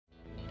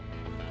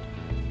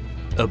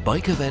A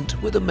bike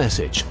event with a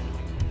message.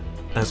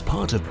 As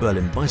part of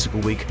Berlin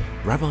Bicycle Week,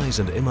 Rabbis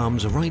and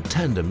Imams ride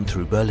tandem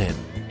through Berlin.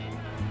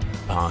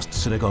 Past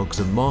synagogues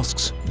and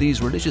mosques, these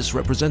religious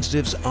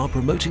representatives are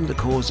promoting the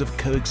cause of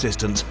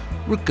coexistence,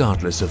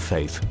 regardless of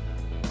faith.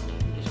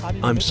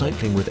 I'm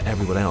cycling with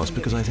everyone else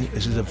because I think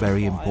this is a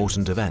very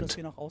important event.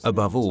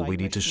 Above all, we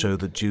need to show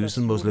that Jews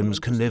and Muslims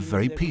can live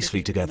very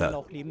peacefully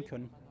together.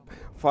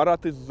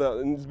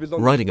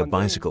 Riding a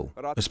bicycle,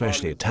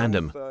 especially a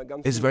tandem,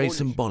 is very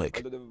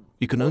symbolic.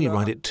 You can only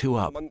ride it two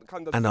up,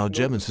 and our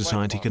German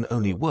society can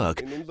only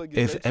work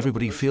if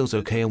everybody feels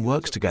okay and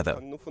works together.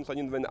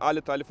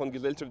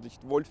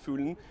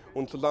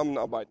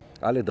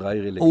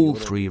 All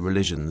three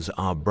religions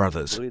are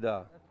brothers.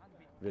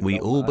 We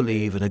all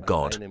believe in a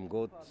God.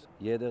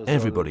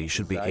 Everybody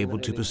should be able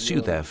to pursue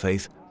their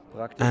faith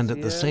and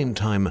at the same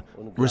time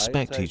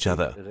respect each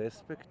other.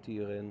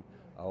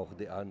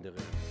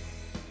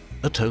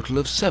 A total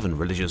of 7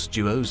 religious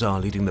duos are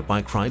leading the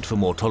bike ride for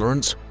more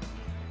tolerance.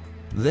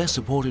 They're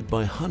supported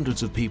by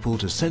hundreds of people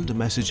to send a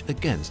message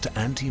against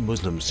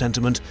anti-Muslim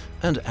sentiment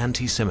and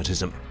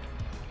anti-Semitism.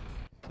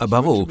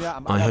 Above all,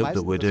 I hope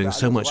that we're doing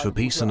so much for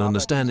peace and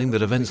understanding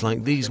that events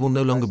like these will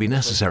no longer be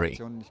necessary.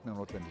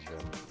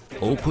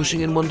 All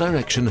pushing in one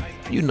direction,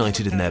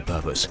 united in their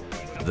purpose.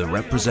 The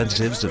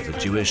representatives of the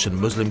Jewish and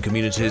Muslim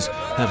communities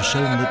have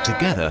shown that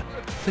together,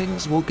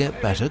 things will get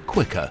better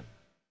quicker.